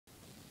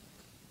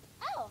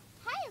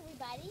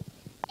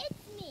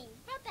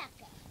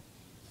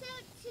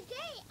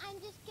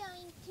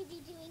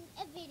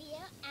video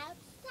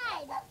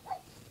outside.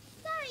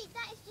 Sorry,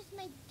 that is just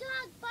my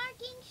dog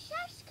barking.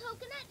 Shush,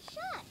 Coconut,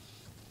 shush.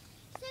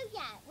 So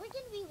yeah, we're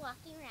going to be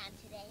walking around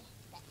today.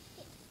 Let's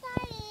get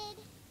started.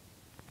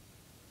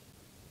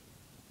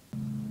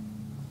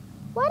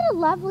 What a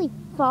lovely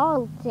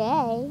fall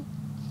day.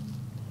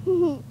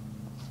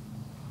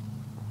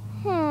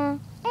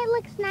 It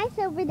looks nice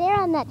over there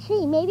on that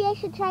tree. Maybe I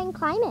should try and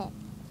climb it.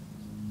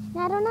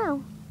 I don't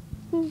know.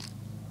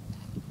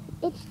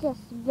 It's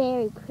just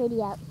very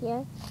pretty out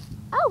here.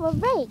 Oh, well,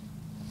 right.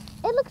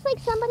 It looks like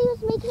somebody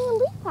was making a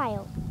leaf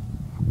pile.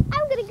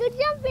 I'm going to go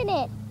jump in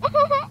it.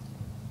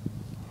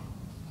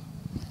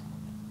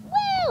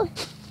 Woo!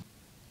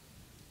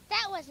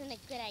 That wasn't a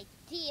good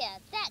idea.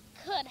 That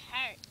could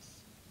hurt.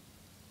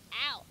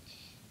 Ouch.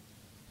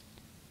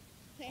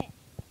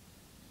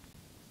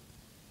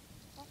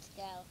 Let's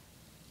go.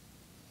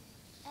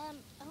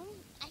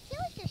 I feel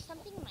like there's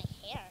something in my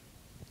hair.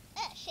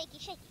 Shaky,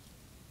 shaky.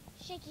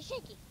 Shaky,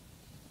 shaky.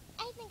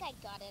 I think I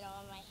got it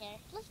all in my hair.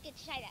 Let's go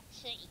try that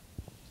tree.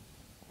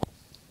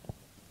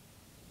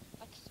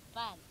 Looks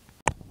fun.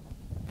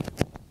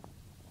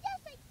 Yes,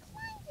 I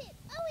climbed it!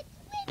 Oh, it's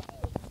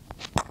windy!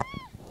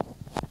 Ah!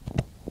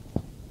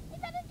 I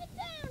better get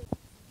down!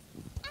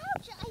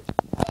 Ouch, I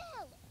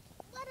fell!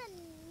 What a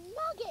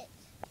nugget!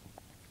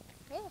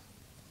 Ugh.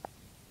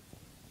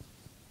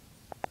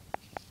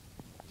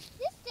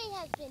 This day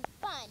has been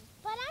fun,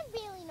 but I'm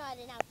really not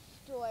an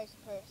outdoors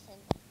person.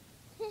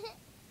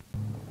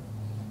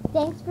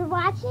 Thanks for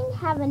watching.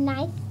 Have a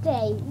nice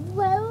day.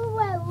 Whoa,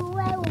 whoa,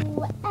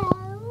 whoa, whoa.